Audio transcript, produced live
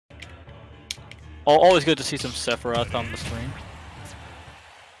Always good to see some Sephiroth on the stream.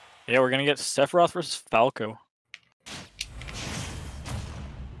 Yeah, we're gonna get Sephiroth versus Falco.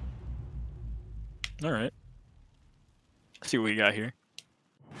 Alright. Let's see what we got here.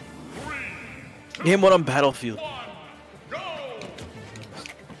 Game 1 on Battlefield.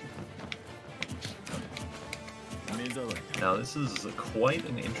 Now this is quite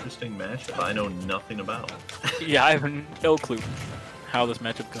an interesting matchup I know nothing about. Yeah, I have no clue how this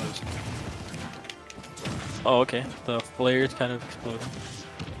matchup goes. Oh, okay. The flare is kind of exploding.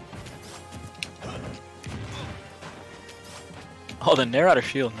 Oh, the Nair out of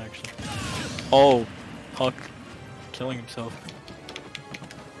shield, actually. Oh, Puck killing himself.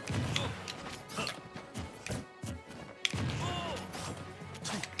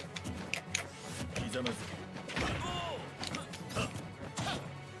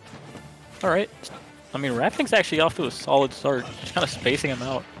 Alright. I mean, Ratfink's actually off to a solid start. Just kind of spacing him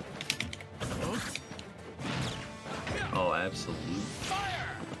out. Oh, absolutely.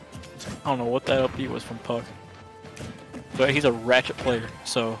 I don't know what that LP was from Puck. But he's a ratchet player,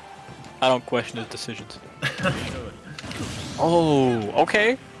 so I don't question his decisions. Oh,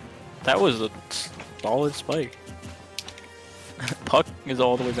 okay. That was a solid spike. Puck is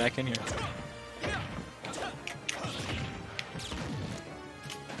all the way back in here.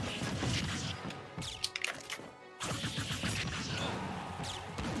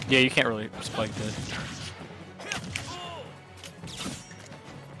 Yeah, you can't really spike that.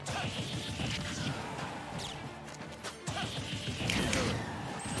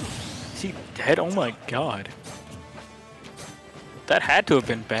 Is he dead? Oh my god. That had to have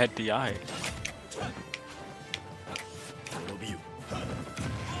been bad DI.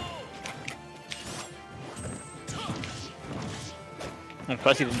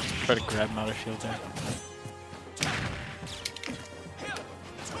 Plus he didn't just try to grab him out of shield there.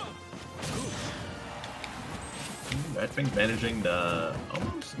 Ratfink managing the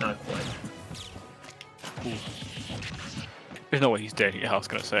almost not quite. Ooh. There's no way he's dead. Yeah, I was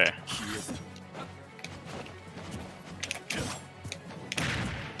gonna say.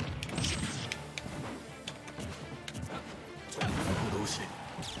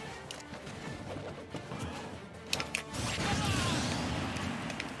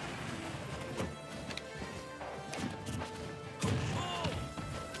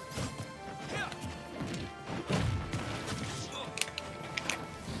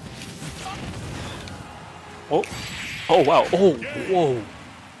 Oh, oh wow, oh, whoa.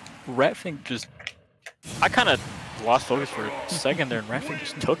 Ratfink just, I kind of lost focus for a second there and Ratfink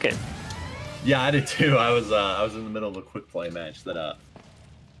just took it. Yeah, I did too. I was in the middle of a quick play match that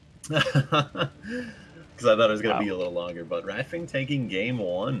because I thought it was gonna be a little longer, but Ratfink taking game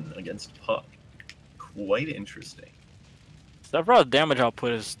 1 against Puck. Quite interesting. Sephiroth's damage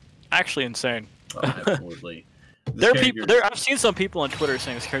output is actually insane. Oh, absolutely. I've seen some people on Twitter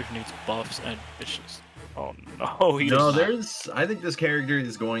saying this character needs buffs, and it's just, oh no, I think this character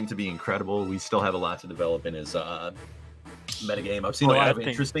is going to be incredible. We still have a lot to develop in his metagame. I've seen a lot of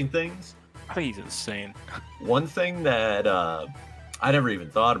interesting things. I think he's insane. One thing that I never even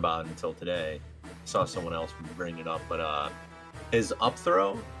thought about until today, saw someone else bring it up, but his up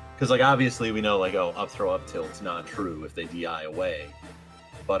throw, because like obviously we know like, oh, up throw up tilt's not true if they DI away,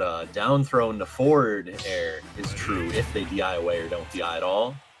 but down throw into forward air is true if they DI away or don't DI at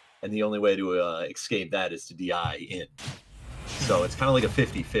all, and the only way to escape that is to DI in. So it's kind of like a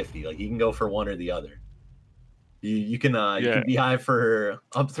 50-50, like you can go for one or the other. You can DI for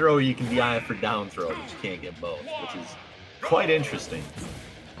up throw, or you can DI for down throw, but you can't get both, which is quite interesting.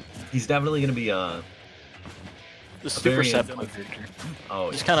 He's definitely going to be the super set character.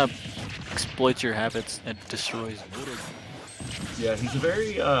 Oh, just kind of exploits your habits and destroys. Yeah, he's a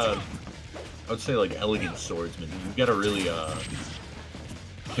very I would say like elegant swordsman. You've got to really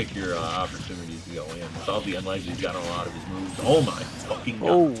pick your opportunities to go in. With all the unlags he's got on a lot of his moves. Oh my fucking god.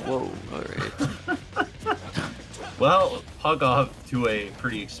 Oh, whoa, alright. Well, Puck off to a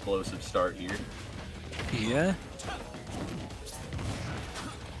pretty explosive start here. Yeah.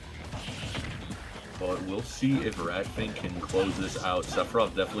 But we'll see if Ratfink can close this out.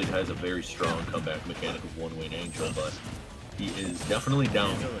 Sephiroth definitely has a very strong comeback mechanic of One-Wing Angel, but he is definitely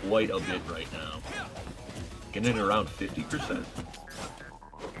down quite a bit right now. Getting around 50%.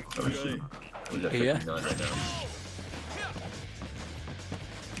 I would say. What is that, 59 right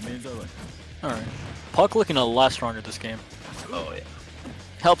now? Alright. Puck looking a lot stronger this game. Oh, yeah.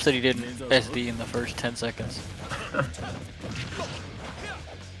 Helps that he didn't SD in the first 10 seconds.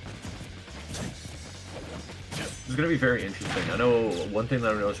 It's going to be very interesting. I know one thing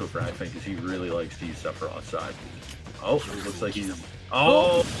that I've noticed with Ratfink is he really likes to use Sephiroth's side. Oh, it looks like he's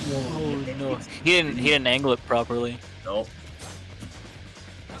Oh, Oh no, he didn't angle it properly. nope.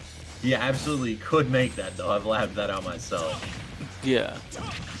 He absolutely could make that though. I've labbed that out myself. Yeah.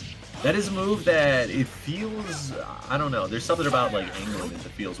 That is a move that it feels, I don't know. There's something about like angling it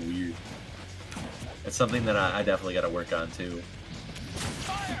that feels weird. It's something that I definitely got to work on too.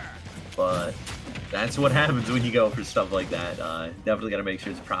 But that's what happens when you go for stuff like that. Definitely got to make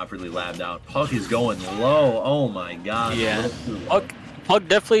sure it's properly labbed out. Puck is going low. Oh my god. Yeah. Puck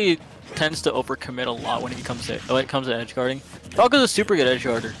definitely tends to overcommit a lot when it comes to edge guarding. Puck is a super good edge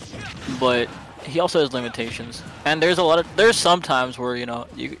guarder, but he also has limitations. And there's some times where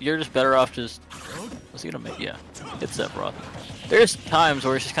you're just better off just. Was he gonna make? Yeah, it's Sephiroth. There's times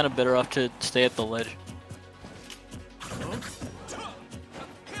where it's just kind of better off to stay at the ledge.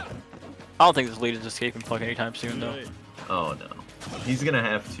 I don't think this lead is escaping Puck anytime soon, though. Oh no, he's gonna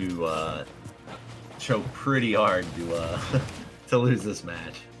have to choke pretty hard to to lose this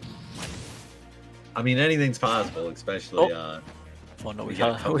match. I mean, anything's possible, especially. Oh no,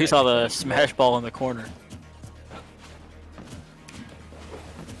 we saw the smash ball in the corner.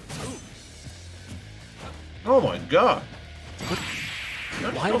 Oh my god!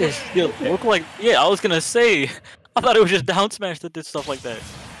 Why does it look like? Yeah, I was gonna say. I thought it was just down smash that did stuff like that.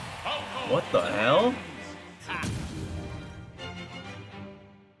 What the hell?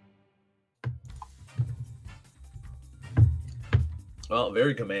 Well,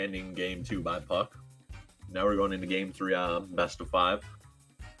 very commanding game 2 by Puck. Now we're going into game 3, best of 5.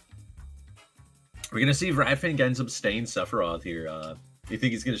 We're gonna see if Ratfink ends up staying Sephiroth here. Do you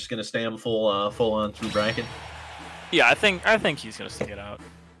think he's just gonna stay him full on through bracket? Yeah, I think he's gonna stick it out.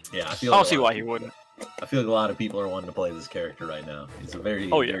 Yeah, I feel. I don't see why he wouldn't. I feel like a lot of people are wanting to play this character right now. He's a very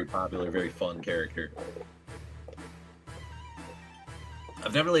popular, very fun character.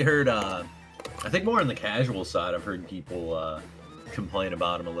 I've definitely heard. I think more on the casual side, I've heard people complain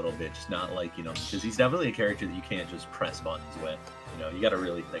about him a little bit, just not like because he's definitely a character that you can't just press buttons with. You got to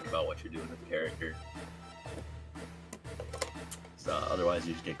really think about what you're doing with the character. So, otherwise,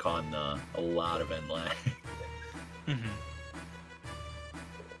 you just get caught in a lot of end lag.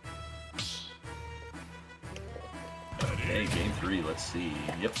 Okay, game 3. Let's see.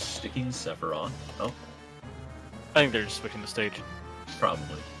 Yep, sticking Sephiroth. Oh, I think they're just switching the stage.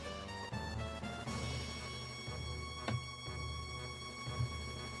 probably.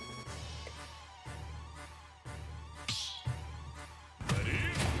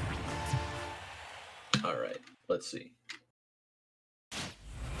 All right, let's see.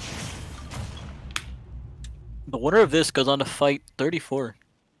 The winner of this goes on to fight 34.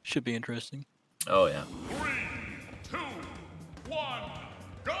 Should be interesting. Oh yeah. 3, 2, 1,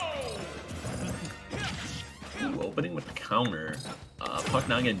 go! Ooh, opening with the counter. Puck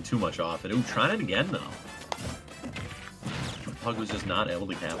not getting too much off it. Ooh, trying it again though. Puck was just not able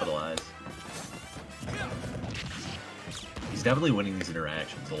to capitalize. He's definitely winning these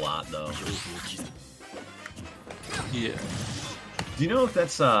interactions a lot though. Yeah. Do you know if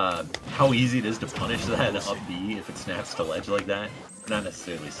that's how easy it is to punish that up B if it snaps to ledge like that? Not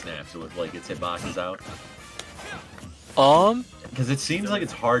necessarily snaps, but with like its hitboxes out. Because it seems like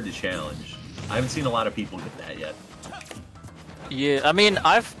it's hard to challenge. I haven't seen a lot of people get that yet. Yeah, I mean,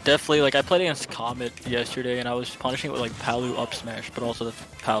 I've definitely, I played against Comet yesterday, and I was punishing it with, Palu up smash, but also the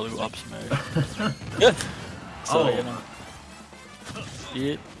Palu up smash. So,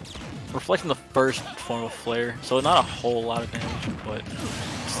 it reflecting the first form of flare, so not a whole lot of damage, but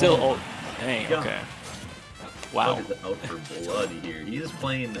still, dang, Yeah. okay. Wow. Puck is out for blood here. He is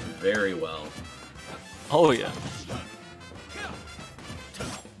playing very well. Oh, yeah.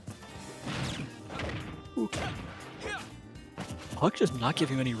 Puck just not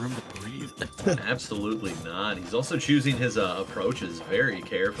giving him any room to breathe. Absolutely not. He's also choosing his approaches very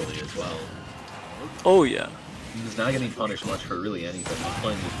carefully as well. Oh, yeah. He's not getting punished much for really anything. He's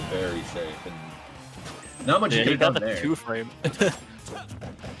playing just very safe. And not much Yeah, you he could got have the done there. 2-frame.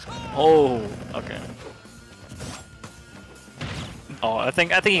 Oh, okay. Oh, I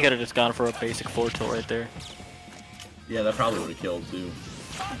think he could have just gone for a basic 4 tilt right there. Yeah, that probably would have killed too.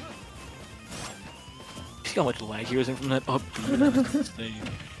 See how much lag he was in from that up B. That's insane.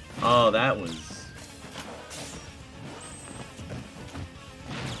 Oh, that was...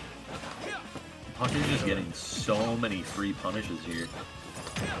 Pucker's just getting so many free punishes here.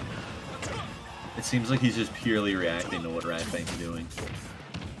 It seems like he's just purely reacting to what Ratfink's doing.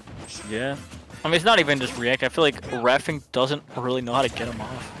 Yeah. I mean, it's not even just react. I feel like Ratfink doesn't really know how to get him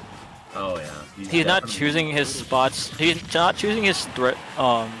off. Oh yeah. He's not choosing his spots. He's not choosing his threat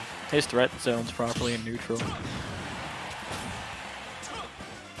zones properly in neutral.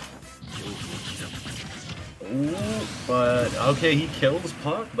 Ooh, but okay, he kills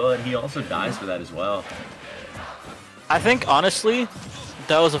Puck, but he also dies for that as well. I think honestly,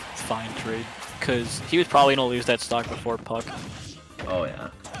 that was a fine trade because he was probably gonna lose that stock before Puck. Oh yeah.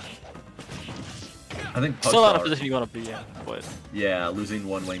 I think Puck's Still not in a position you want to be in, but yeah, losing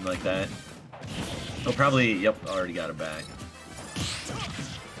one wing like that. He'll probably, yep, already got it back.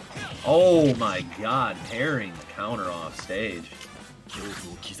 Oh my god, parrying the counter off stage.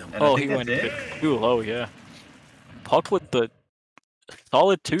 And oh, I he think went that's a it. bit too low, yeah. Puck with the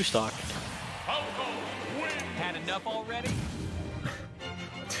solid 2 stock. Had enough already?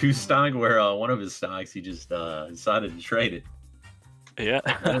 2 stock where one of his stocks he just decided to trade it. Yeah.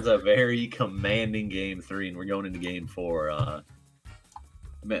 That is a very commanding game 3, and we're going into game 4.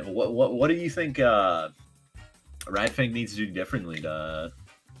 Man, what do you think Ratfink needs to do differently to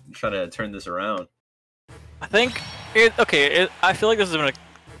try to turn this around? I think I feel like this has been a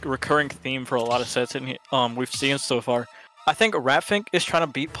recurring theme for a lot of sets in we've seen so far. I think Ratfink is trying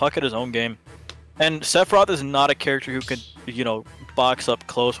to beat Puck at his own game, and Sephiroth is not a character who could box up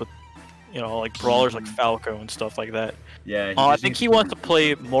close with like brawlers like Falco and stuff like that. Yeah. I think he wants to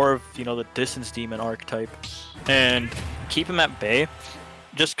play more of the distance demon archetype and keep him at bay,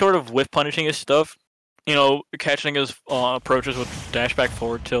 just sort of whiff punishing his stuff, catching his approaches with dash back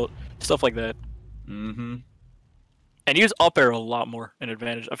forward tilt, stuff like that. Mm-hmm. And use up air a lot more in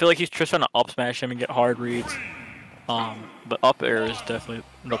advantage. I feel like he's just trying to up smash him and get hard reads. But up air is definitely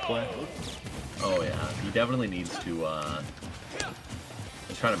the play. Oh yeah, he definitely needs to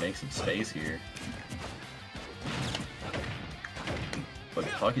try to make some space here. But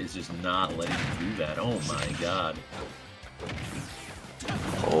Puck is just not letting him do that. Oh my god.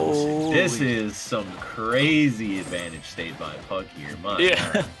 This is some crazy advantage state by Puck here. My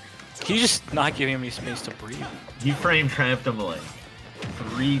god. He's just not giving him any space to breathe. He frame trapped him like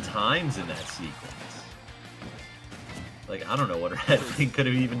 3 times in that sequence. Like, I don't know what Ratfink could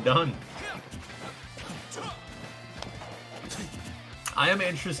have even done. I am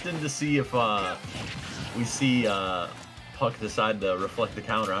interested to see if we see Puck decide to reflect the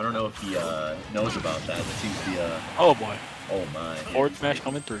counter. I don't know if he knows about that. That seems to be oh boy. Oh my. Forward smash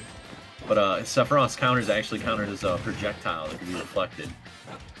coming through. But Sephiroth's counter is actually countered as a projectile that can be reflected.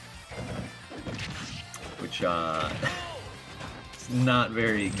 Which is not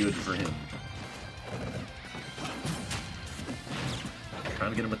very good for him.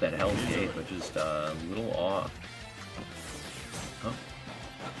 Trying to get him with that Hell's Gate, but just a little off. Huh?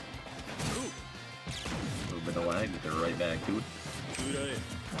 A little bit of lag, but they're right back to it.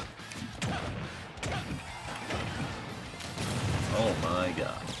 Oh my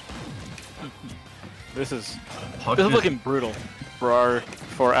god. This is looking brutal for our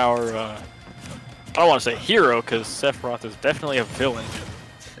I don't want to say hero, because Sephiroth is definitely a villain.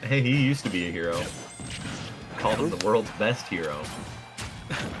 Hey, he used to be a hero. Called him the world's best hero.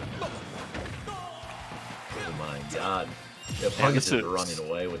 Oh my god. Yeah, Puck is just running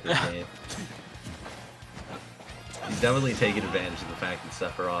away with this game. He's definitely taking advantage of the fact that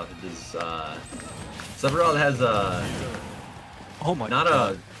Sephiroth is, Sephiroth has oh my not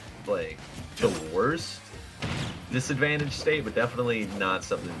god. like, the worst disadvantage state, but definitely not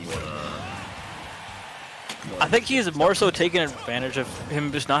something you wanna... I think he's more so taking advantage of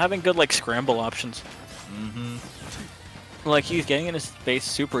him just not having good scramble options. Mm-hmm. Like he's getting in his space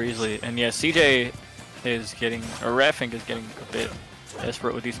super easily, and yeah, CJ is getting, or Ratfink is getting a bit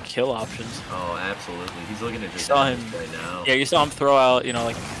desperate with these kill options. Oh, absolutely. He's looking at just saw him right now. Yeah, you saw him throw out,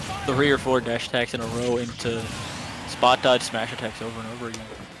 like 3 or 4 dash attacks in a row into spot dodge smash attacks over and over again.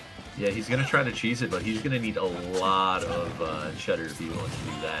 Yeah, he's gonna try to cheese it, but he's gonna need a lot of cheddar if he wants to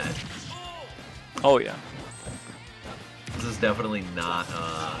do that. Oh yeah. This is definitely not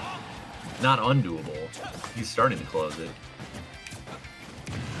undoable. He's starting to close it.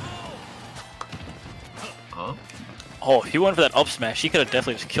 Huh? Oh, if he went for that up smash, he could have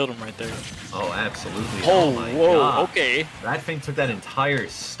definitely just killed him right there. Oh, absolutely. Oh, my whoa, God. okay. Ratfink took that entire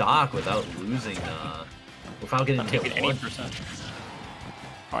stock without losing, without getting hit taking any percent.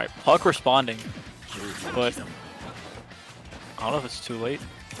 Alright, Puck responding, but I don't know if it's too late.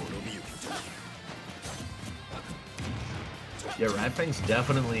 Yeah, Ratfink's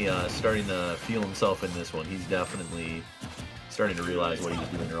definitely starting to feel himself in this one. He's definitely starting to realize what he's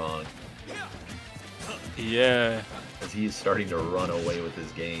doing wrong. Yeah. As he's starting to run away with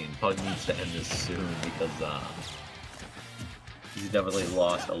his game. Pug needs to end this soon because he's definitely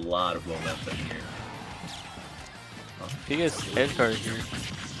lost a lot of momentum here. He gets edge guarded here.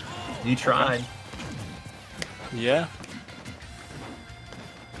 He tried. Yeah.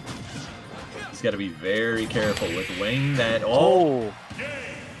 He's got to be very careful with Wing that. Oh!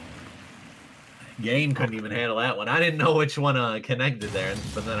 Game couldn't even handle that one. I didn't know which one connected there,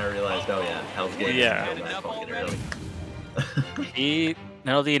 but then I realized, oh yeah, Hell's Gate. Yeah. killed that fucking early.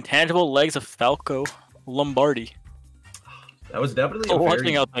 The intangible legs of Falco Lombardi. That was definitely a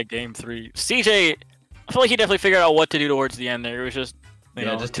Watching out that game 3. CJ, I feel like he definitely figured out what to do towards the end there. It was just, you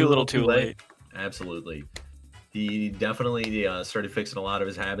know, just too little too late. Absolutely. He definitely started fixing a lot of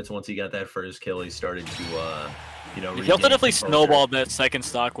his habits once he got that first kill. He started to, you know, he also definitely snowballed that second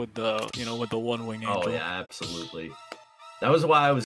stock with the, you know, with the one wing angel. Oh yeah, absolutely. That was why I was